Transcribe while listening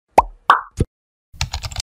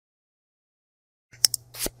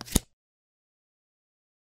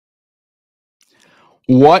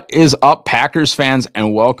What is up, Packers fans,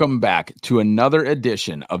 and welcome back to another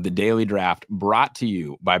edition of the Daily Draft brought to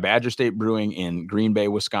you by Badger State Brewing in Green Bay,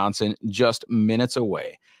 Wisconsin, just minutes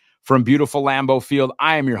away from beautiful Lambeau Field.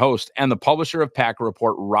 I am your host and the publisher of Packer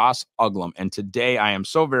Report, Ross Uglem, and today I am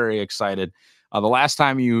so very excited. The last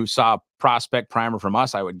time you saw a prospect primer from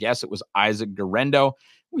us, I would guess it was Isaac Guerendo.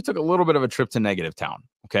 We took a little bit of a trip to Negative Town.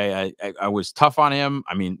 Okay, I was tough on him.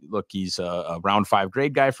 I mean, look, he's a round 5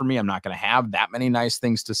 grade guy for me. I'm not going to have that many nice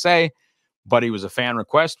things to say, but he was a fan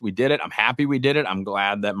request. We did it. I'm happy we did it. I'm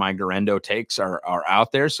glad that my Guerendo takes are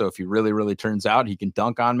out there. So if he really turns out, he can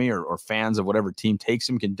dunk on me, or fans of whatever team takes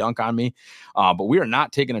him can dunk on me. But we are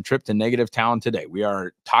not taking a trip to Negative Town today. We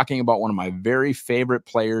are talking about one of my very favorite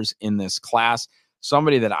players in this class,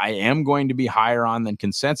 somebody that I am going to be higher on than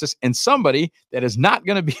consensus, and somebody that is not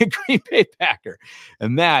going to be a Green Bay Packer.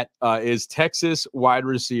 And that is Texas wide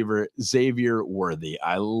receiver Xavier Worthy.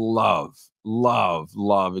 I love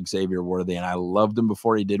Xavier Worthy, and I loved him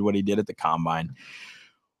before he did what he did at the Combine,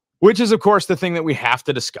 which is, of course, the thing that we have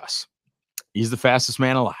to discuss. He's the fastest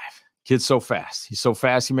man alive. Kid's so fast. He's so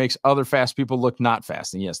fast, he makes other fast people look not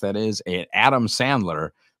fast. And yes, that is an Adam Sandler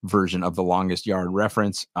version of the longest yard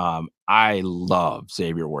reference. I love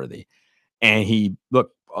Xavier Worthy. And he,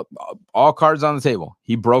 look, all cards on the table.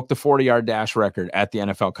 He broke the 40-yard dash record at the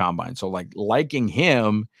NFL Combine. So, liking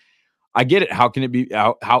him, I get it. How can it be,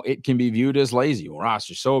 how it can be viewed as lazy? Well, Ross,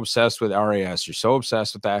 you're so obsessed with RAS. You're so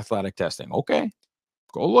obsessed with athletic testing. Okay,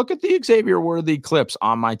 go look at the Xavier Worthy clips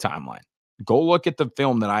on my timeline. Go look at the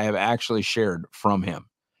film that I have actually shared from him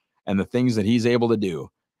and the things that he's able to do.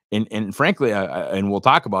 And frankly, and we'll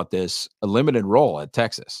talk about this, a limited role at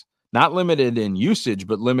Texas. Not limited in usage,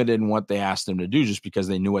 but limited in what they asked him to do just because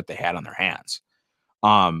they knew what they had on their hands.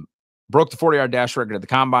 Broke the 40-yard dash record at the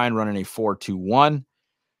Combine, running a 4.21.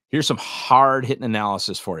 Here's some hard-hitting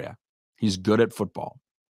analysis for you. He's good at football.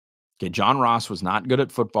 Okay, John Ross was not good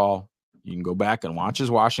at football. You can go back and watch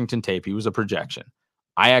his Washington tape. He was a projection.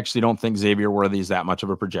 I actually don't think Xavier Worthy is that much of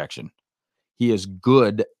a projection. He is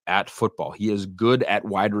good at football. He is good at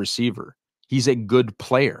wide receiver. He's a good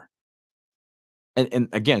player. And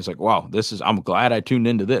again, it's like, wow, I'm glad I tuned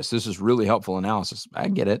into this. This is really helpful analysis. I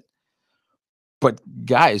get it. But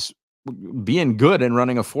guys, being good and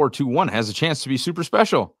running a 4.21 has a chance to be super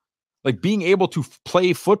special. Like being able to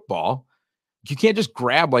play football, you can't just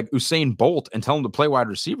grab like Usain Bolt and tell him to play wide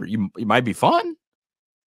receiver. It might be fun,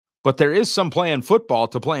 but there is some playing football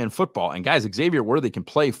to playing football. And guys, Xavier Worthy can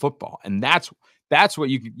play football. And that's what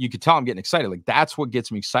you could tell I'm getting excited. Like that's what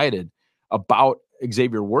gets me excited about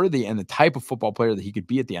Xavier Worthy and the type of football player that he could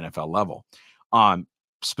be at the NFL level.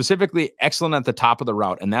 Specifically excellent at the top of the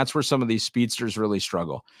route. And that's where some of these speedsters really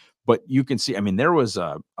struggle. But you can see, I mean, there was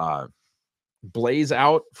a blaze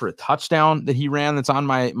out for a touchdown that he ran that's on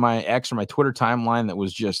my X or my Twitter timeline that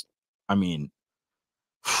was just, I mean,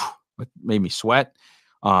 it made me sweat.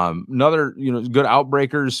 Another, good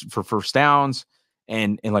outbreakers for first downs.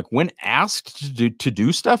 And like when asked to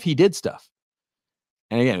do stuff, he did stuff.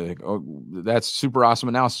 And again, that's super awesome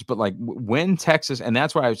analysis. But like when Texas, and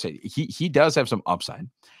that's why I would say he does have some upside.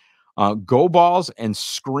 Go balls and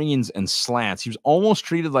screens and slants. He was almost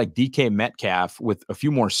treated like DK Metcalf with a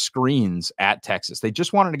few more screens at Texas. They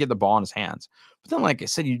just wanted to get the ball in his hands. But then, like I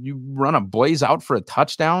said, you run a blaze out for a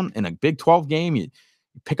touchdown in a Big 12 game. You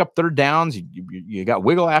pick up third downs. You got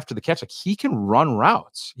wiggle after the catch. Like he can run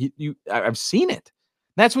routes. I've seen it.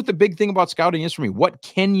 That's what the big thing about scouting is for me. What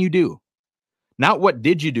can you do? Not what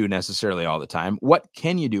did you do necessarily all the time. What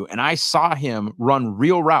can you do? And I saw him run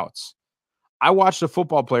real routes. I watched a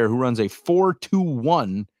football player who runs a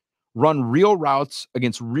 4.21 run real routes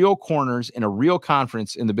against real corners in a real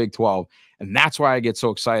conference in the Big 12. And that's why I get so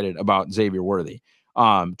excited about Xavier Worthy.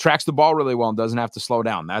 Tracks the ball really well and doesn't have to slow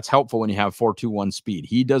down. That's helpful when you have 4.21 speed.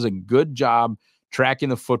 He does a good job tracking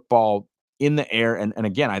the football in the air. And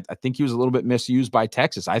again, I think he was a little bit misused by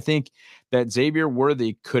Texas. I think that Xavier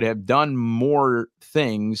Worthy could have done more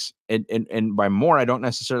things. And by more, I don't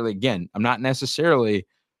necessarily, again, I'm not necessarily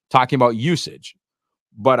talking about usage,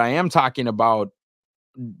 but I am talking about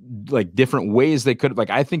like different ways they could, like,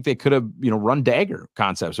 I think they could have, run dagger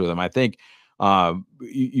concepts with him. I think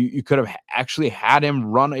you could have actually had him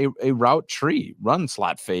run a route tree, run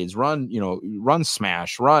slot fades, run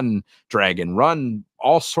smash, run dragon, run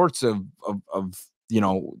all sorts of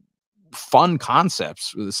fun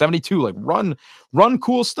concepts with the 72, like run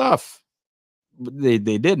cool stuff. They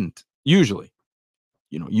didn't usually,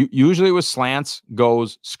 usually it was slants,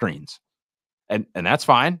 goes, screens, and that's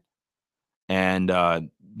fine. And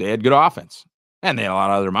they had good offense. And they had a lot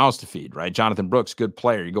of other mouths to feed, right? Jonathan Brooks, good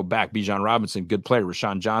player. You go back, Bijan Robinson, good player.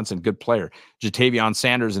 Rashawn Johnson, good player. Jatavion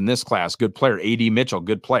Sanders in this class, good player. A.D. Mitchell,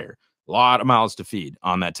 good player. A lot of mouths to feed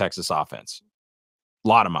on that Texas offense. A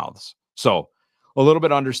lot of mouths. So a little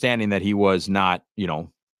bit understanding that he was not, a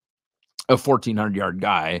 1,400-yard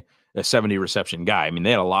guy, a 70 reception guy. I mean,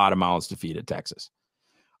 they had a lot of mouths to feed at Texas.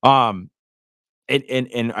 And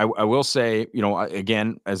I will say,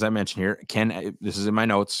 again, as I mentioned here, this is in my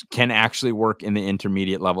notes, can actually work in the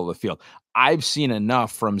intermediate level of the field. I've seen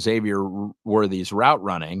enough from Xavier Worthy's route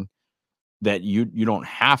running that you don't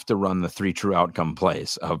have to run the 3 true outcome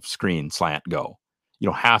plays of screen, slant, go. You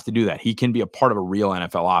don't have to do that. He can be a part of a real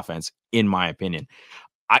NFL offense, in my opinion.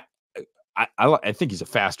 I think he's a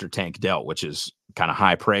faster Tank Dell, which is kind of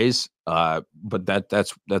high praise. But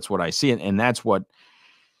that's what I see, and that's what.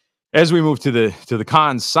 As we move to the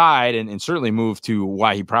cons side and certainly move to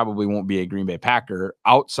why he probably won't be a Green Bay Packer,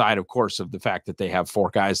 outside, of course, of the fact that they have 4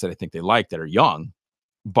 guys that I think they like that are young.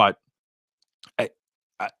 But I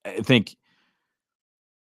think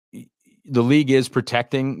the league is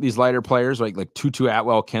protecting these lighter players. Like Tutu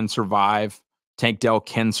Atwell can survive. Tank Dell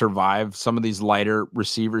can survive. Some of these lighter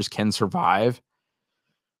receivers can survive.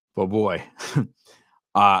 But boy,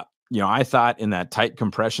 I thought in that tight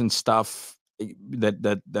compression stuff,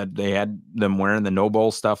 that they had them wearing the No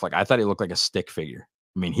Bowl stuff, like I thought he looked like a stick figure.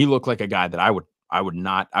 I mean, he looked like a guy that I would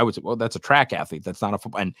say, well, that's a track athlete. That's not a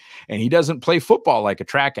football. And he doesn't play football like a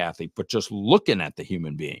track athlete, but just looking at the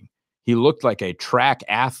human being, he looked like a track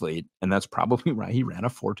athlete. And that's probably right. He ran a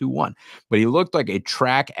 4.21, but he looked like a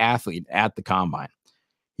track athlete at the combine.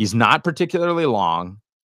 He's not particularly long,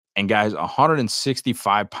 and guys,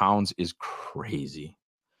 165 pounds is crazy.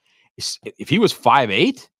 If he was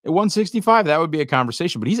 5'8" at 165, that would be a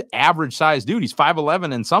conversation. But he's average size dude. He's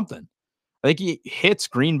 5'11" and something. I think he hits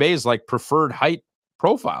Green Bay's like preferred height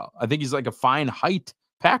profile. I think he's like a fine height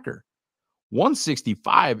Packer.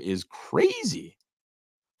 165 is crazy.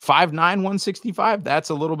 5'9", 165, that's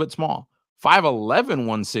a little bit small. 5'11",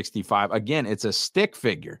 165, again, it's a stick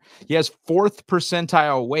figure. He has 4th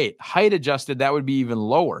percentile weight. Height adjusted, that would be even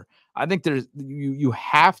lower. I think you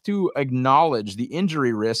have to acknowledge the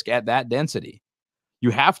injury risk at that density.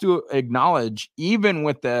 You have to acknowledge, even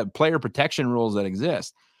with the player protection rules that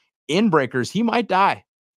exist, in breakers, he might die.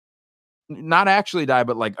 Not actually die,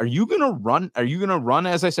 but like, are you going to run? Are you going to run,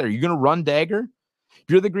 as I said, are you going to run dagger? If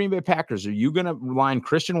you're the Green Bay Packers, are you going to line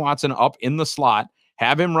Christian Watson up in the slot,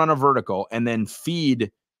 have him run a vertical, and then feed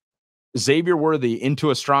Xavier Worthy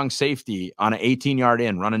into a strong safety on an 18-yard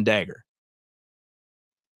in running dagger?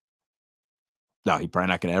 No, he's probably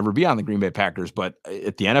not going to ever be on the Green Bay Packers, but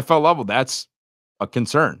at the NFL level, that's a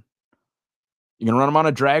concern. You're going to run him on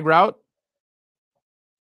a drag route?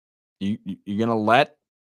 You're going to let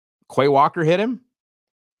Quay Walker hit him?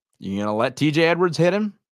 You're going to let TJ Edwards hit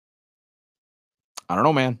him? I don't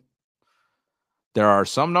know, man. There are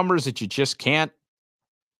some numbers that you just can't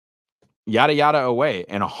yada, yada away,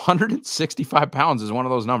 and 165 pounds is one of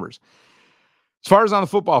those numbers. As far as on the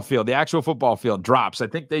football field, the actual football field drops. I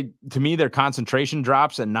think to me, their concentration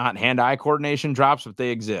drops and not hand-eye coordination drops, but they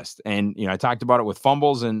exist. And, I talked about it with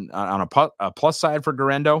fumbles and on a plus side for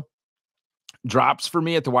Garendo. Drops for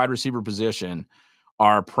me at the wide receiver position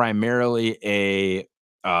are primarily a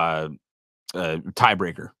tiebreaker.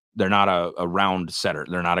 They're not a round setter.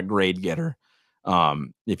 They're not a grade getter.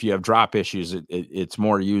 If you have drop issues, it's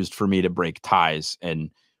more used for me to break ties and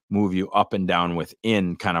move you up and down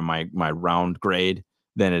within kind of my round grade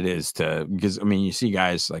than it is because you see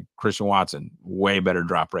guys like Christian Watson, way better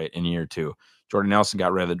drop rate in year 2. Jordan Nelson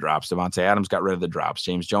got rid of the drops. Devontae Adams got rid of the drops.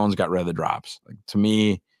 James Jones got rid of the drops. Like, to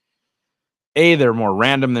me, A, they're more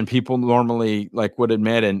random than people normally would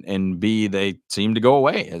admit, and B, they seem to go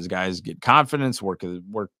away as guys get confidence, work,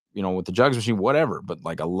 with the jugs machine, whatever. But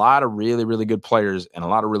like a lot of really, really good players and a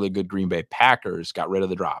lot of really good Green Bay Packers got rid of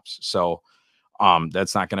the drops. So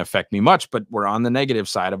that's not going to affect me much, but we're on the negative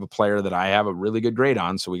side of a player that I have a really good grade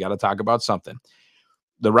on. So we got to talk about something.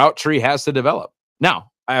 The route tree has to develop.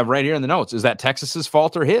 Now, I have right here in the notes, is that Texas's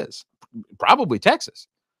fault or his? Probably Texas.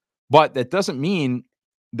 But that doesn't mean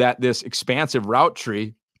that this expansive route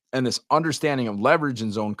tree and this understanding of leverage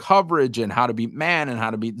and zone coverage and how to beat man and how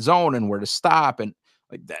to beat zone and where to stop and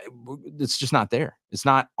like that, it's just not there. It's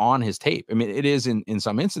not on his tape. I mean, it is in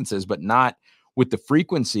some instances, but not with the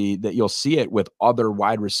frequency that you'll see it with other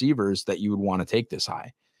wide receivers that you would want to take this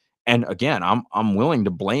high. And again, I'm willing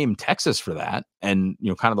to blame Texas for that and,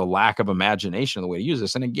 kind of the lack of imagination of the way to use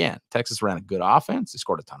this. And again, Texas ran a good offense. They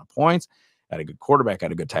scored a ton of points, had a good quarterback,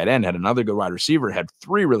 had a good tight end, had another good wide receiver, had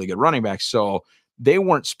 3 really good running backs. So they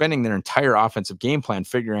weren't spending their entire offensive game plan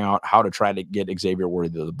figuring out how to try to get Xavier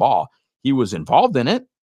Worthy to the ball. he was involved in it.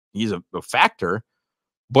 He's a factor,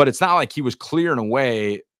 but it's not like he was clearing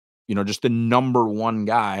away, just the number one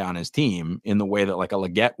guy on his team in the way that like a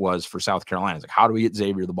Leggett was for South Carolina. It's like, how do we get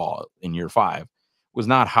Xavier the ball in year 5? It was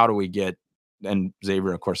not how do we get, and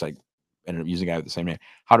Xavier, of course, I ended up using a guy with the same name.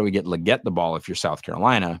 How do we get Leggett the ball if you're South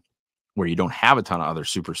Carolina, where you don't have a ton of other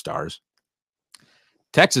superstars?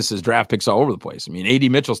 Texas has draft picks all over the place. I mean, A.D.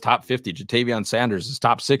 Mitchell's top 50. Jatavion Sanders is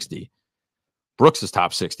top 60. Brooks is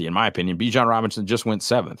top 60, in my opinion. Bijan Robinson just went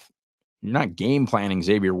 7th. You're not game planning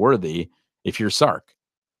Xavier Worthy if you're Sark.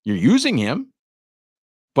 You're using him,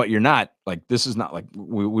 but you're not like, this is not like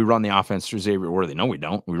we run the offense through Xavier Worthy. No, we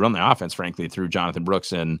don't. We run the offense, frankly, through Jonathan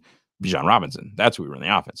Brooks and Bijan Robinson. That's who we run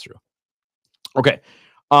the offense through. Okay.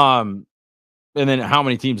 And then how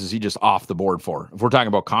many teams is he just off the board for? If we're talking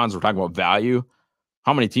about cons, we're talking about value.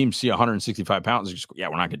 How many teams see 165 pounds and just go, yeah,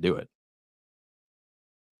 we're not going to do it.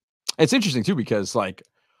 It's interesting, too, because, like,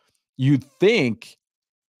 you'd think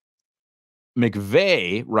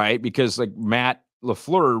McVay, right? Because, like, Matt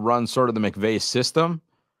LaFleur runs sort of the McVay system.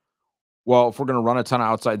 Well, if we're going to run a ton of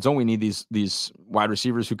outside zone, we need these wide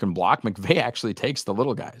receivers who can block. McVay actually takes the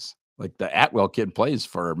little guys. Like, the Atwell kid plays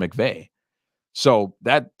for McVay. So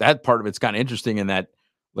that part of it's kind of interesting in that,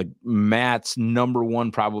 like, Matt's number one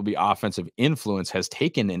probably offensive influence has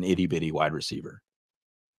taken an itty bitty wide receiver,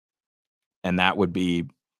 and that would be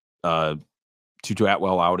Tutu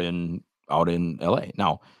Atwell out in LA.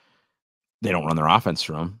 Now they don't run their offense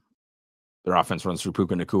through him. Their offense runs through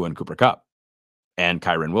Puka Nacua and Cooper Kupp and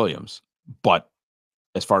Kyron Williams. But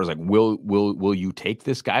as far as like, will you take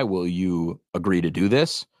this guy? Will you agree to do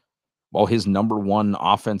this? Well, his number one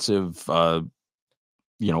offensive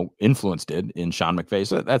influence did in Sean McVay.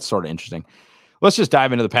 So that's sort of interesting. Let's just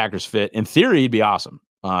dive into the Packers fit. In theory, it'd be awesome.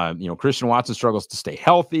 Christian Watson struggles to stay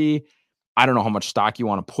healthy. I don't know how much stock you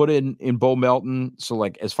want to put in Bo Melton. So,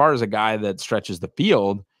 like, as far as a guy that stretches the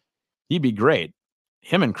field, he'd be great.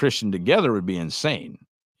 Him and Christian together would be insane.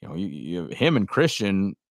 Him and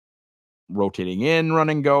Christian rotating in,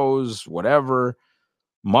 running goes, whatever.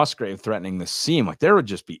 Musgrave threatening the seam. Like, there would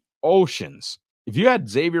just be oceans. If you had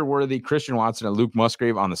Xavier Worthy, Christian Watson, and Luke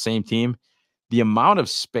Musgrave on the same team, the amount of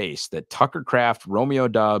space that Tucker Kraft, Romeo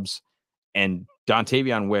Doubs, and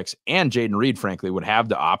Dontavion Wicks and Jaden Reed, frankly, would have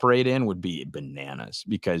to operate in would be bananas,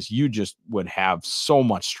 because you just would have so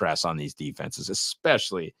much stress on these defenses,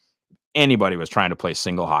 especially if anybody was trying to play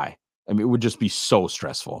single high. I mean, it would just be so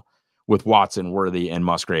stressful with Watson, Worthy, and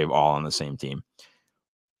Musgrave all on the same team.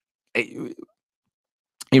 In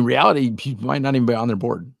reality, he might not even be on their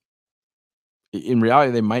board. In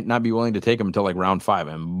reality, they might not be willing to take him until like round 5.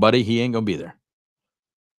 And buddy, he ain't going to be there.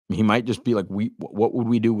 He might just be like, what would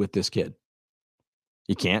we do with this kid?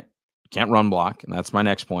 He can't run block. And that's my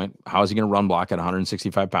next point. How is he going to run block at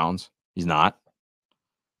 165 pounds? He's not.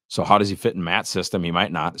 So how does he fit in Matt's system? He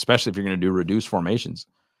might not, especially if you're going to do reduced formations.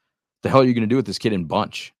 The hell are you going to do with this kid in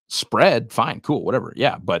bunch? Spread, fine, cool, whatever.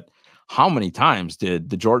 Yeah, but how many times did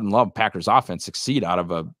the Jordan Love Packers offense succeed out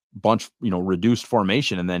of a bunch, reduced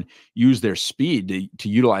formation and then use their speed to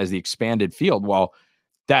utilize the expanded field? Well,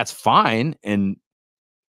 that's fine. And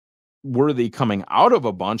Worthy coming out of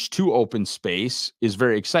a bunch to open space is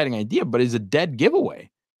very exciting idea, but is a dead giveaway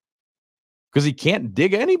because he can't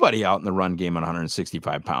dig anybody out in the run game at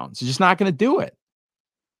 165 pounds. He's just not going to do it.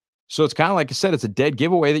 So it's kind of like I said, it's a dead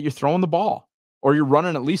giveaway that you're throwing the ball or you're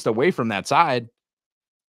running at least away from that side.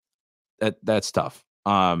 That's tough.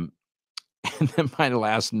 And then my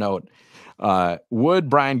last note, would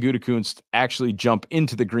Brian Gutekunst actually jump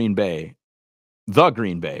into the Green Bay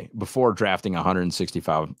before drafting a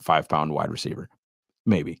 165-pound wide receiver?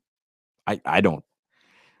 Maybe. I don't.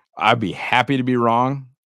 I'd be happy to be wrong.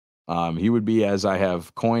 He would be, as I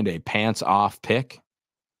have coined, a pants-off pick,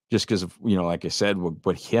 just because of, like I said,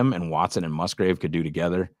 what him and Watson and Musgrave could do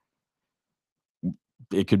together,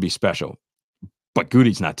 it could be special. But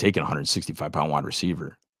Goody's not taking a 165-pound wide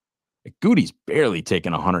receiver. Goody's barely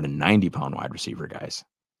taking a 190-pound wide receiver, guys.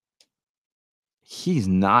 He's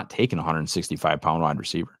not taking a 165-pound wide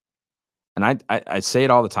receiver. And I say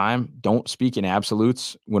it all the time. Don't speak in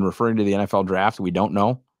absolutes when referring to the NFL draft. We don't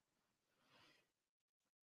know.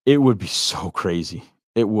 It would be so crazy.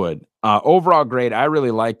 It would. Overall grade, I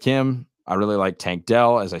really liked him. I really like Tank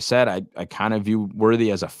Dell. As I said, I kind of view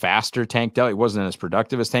Worthy as a faster Tank Dell. He wasn't as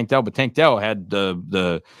productive as Tank Dell, but Tank Dell had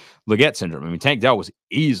the Leggett syndrome. I mean, Tank Dell was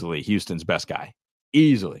easily Houston's best guy.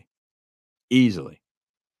 Easily.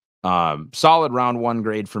 Solid round 1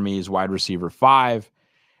 grade for me is wide receiver 5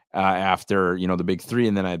 after, the big 3.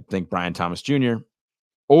 And then I think Brian Thomas Jr.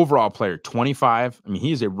 Overall player 25. I mean,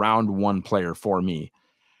 he's a round 1 player for me.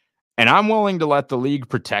 And I'm willing to let the league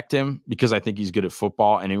protect him because I think he's good at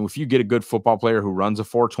football. And if you get a good football player who runs a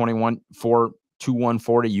 4.21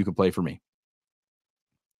 40, you can play for me.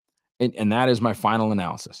 And that is my final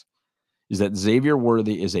analysis, is that Xavier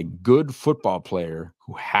Worthy is a good football player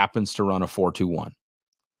who happens to run a 4.21.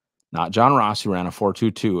 Not John Ross, who ran a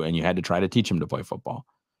 4.22, and you had to try to teach him to play football.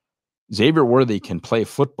 Xavier Worthy can play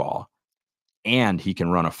football, and he can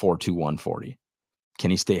run a 4.21 40. Can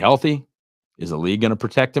he stay healthy? Is the league going to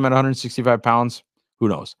protect him at 165 pounds? Who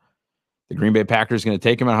knows? The Green Bay Packers going to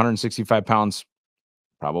take him at 165 pounds?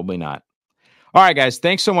 Probably not. All right, guys,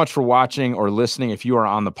 thanks so much for watching or listening. If you are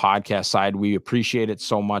on the podcast side, we appreciate it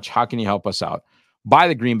so much. How can you help us out? Buy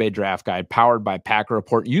the Green Bay Draft Guide, powered by Packer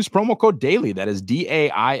Report. Use promo code DAILY, that is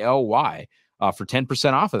DAILY, for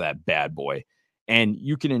 10% off of that bad boy. And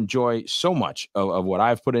you can enjoy so much of what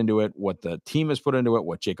I've put into it, what the team has put into it,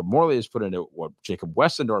 what Jacob Morley has put into it, what Jacob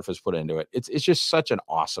Westendorf has put into it. It's just such an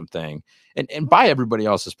awesome thing. And buy everybody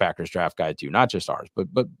else's Packers Draft Guide too, not just ours, but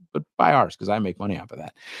buy ours, because I make money off of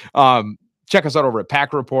that. Check us out over at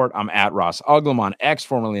Packer Report. I'm at Ross Uglem on X,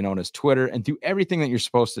 formerly known as Twitter, and do everything that you're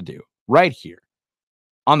supposed to do right here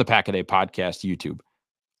on the Pack a Day Podcast YouTube.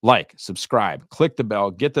 Like, subscribe, click the bell,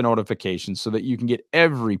 get the notifications so that you can get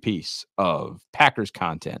every piece of Packers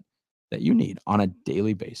content that you need on a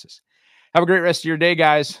daily basis. Have a great rest of your day,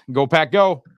 guys. Go Pack, go.